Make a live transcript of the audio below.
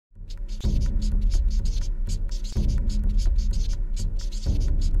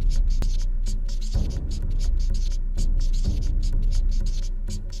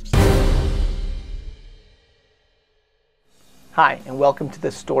Hi, and welcome to The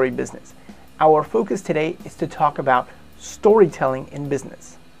Story Business. Our focus today is to talk about storytelling in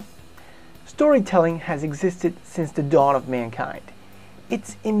business. Storytelling has existed since the dawn of mankind.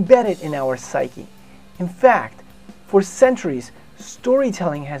 It's embedded in our psyche. In fact, for centuries,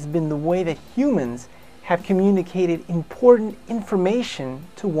 storytelling has been the way that humans have communicated important information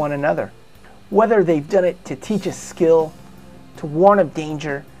to one another. Whether they've done it to teach a skill, to warn of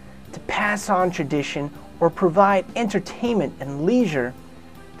danger, to pass on tradition, or provide entertainment and leisure,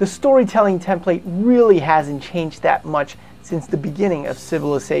 the storytelling template really hasn't changed that much since the beginning of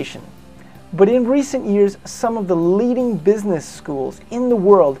civilization. But in recent years, some of the leading business schools in the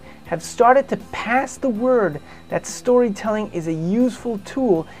world have started to pass the word that storytelling is a useful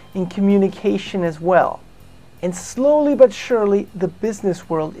tool in communication as well. And slowly but surely, the business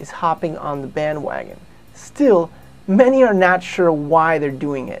world is hopping on the bandwagon. Still, many are not sure why they're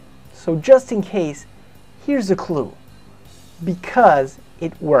doing it. So just in case, here's a clue. Because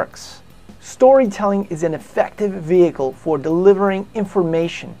it works. Storytelling is an effective vehicle for delivering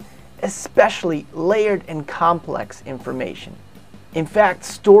information, especially layered and complex information. In fact,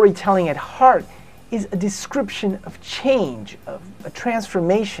 storytelling at heart is a description of change, of a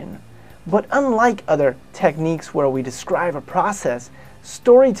transformation. But unlike other techniques where we describe a process,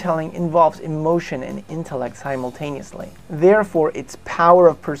 storytelling involves emotion and intellect simultaneously. Therefore, its power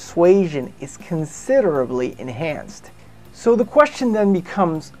of persuasion is considerably enhanced. So the question then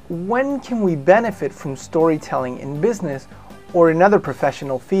becomes, when can we benefit from storytelling in business or in other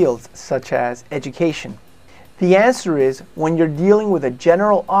professional fields such as education? The answer is when you're dealing with a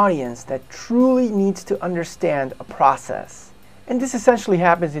general audience that truly needs to understand a process. And this essentially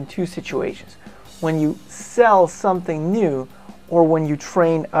happens in two situations: when you sell something new or when you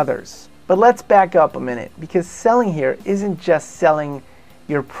train others. But let's back up a minute, because selling here isn't just selling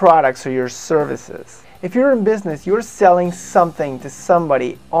your products or your services. If you're in business, you're selling something to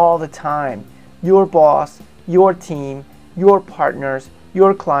somebody all the time. Your boss, your team, your partners,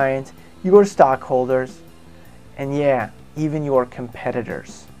 your clients, your stockholders, and yeah, even your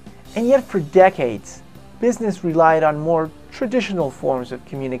competitors. And yet for decades, business relied on more traditional forms of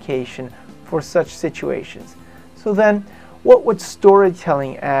communication for such situations. So then, what would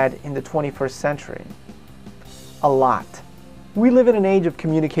storytelling add in the 21st century? A lot. We live in an age of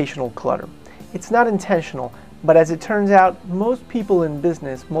communicational clutter. It's not intentional, but as it turns out, most people in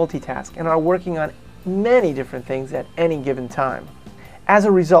business multitask and are working on many different things at any given time. As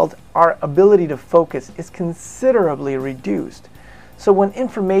a result, our ability to focus is considerably reduced. So when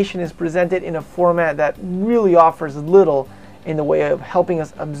information is presented in a format that really offers little in the way of helping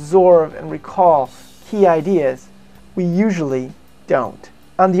us absorb and recall key ideas, we usually don't.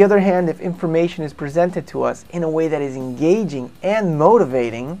 On the other hand, if information is presented to us in a way that is engaging and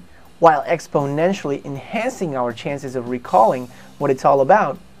motivating, while exponentially enhancing our chances of recalling what it's all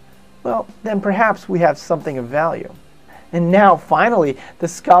about, well, then perhaps we have something of value. And now, finally, the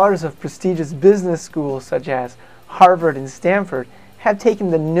scholars of prestigious business schools such as Harvard and Stanford have taken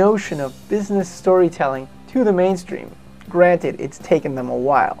the notion of business storytelling to the mainstream. Granted, it's taken them a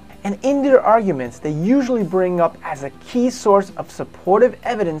while. And in their arguments, they usually bring up as a key source of supportive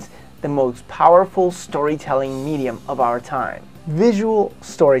evidence the most powerful storytelling medium of our time: visual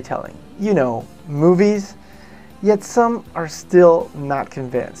storytelling. You know, movies. Yet some are still not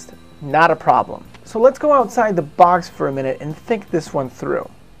convinced. Not a problem. So let's go outside the box for a minute and think this one through.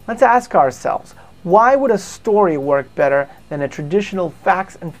 Let's ask ourselves, why would a story work better than a traditional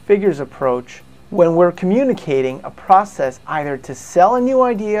facts and figures approach when we're communicating a process either to sell a new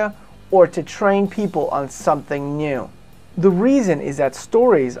idea or to train people on something new? The reason is that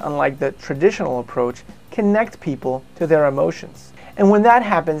stories, unlike the traditional approach, connect people to their emotions. And when that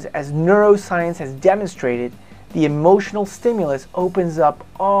happens, as neuroscience has demonstrated, the emotional stimulus opens up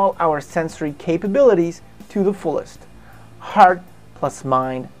all our sensory capabilities to the fullest. Heart plus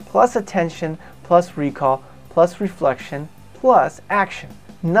mind plus attention plus recall plus reflection plus action.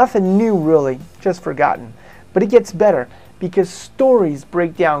 Nothing new really, just forgotten. But it gets better because stories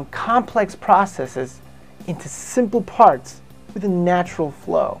break down complex processes into simple parts with a natural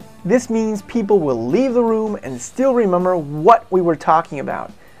flow. This means people will leave the room and still remember what we were talking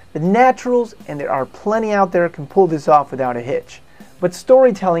about. The naturals, and there are plenty out there, can pull this off without a hitch. But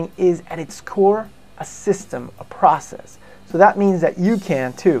storytelling is at its core a system, a process. So that means that you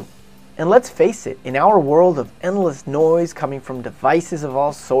can too. And let's face it, in our world of endless noise coming from devices of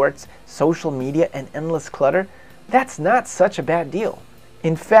all sorts, social media, and endless clutter, that's not such a bad deal.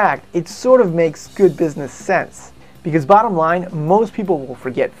 In fact, it sort of makes good business sense. Because bottom line, most people will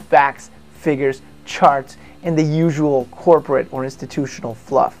forget facts, figures, charts, and the usual corporate or institutional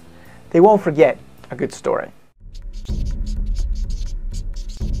fluff. They won't forget a good story.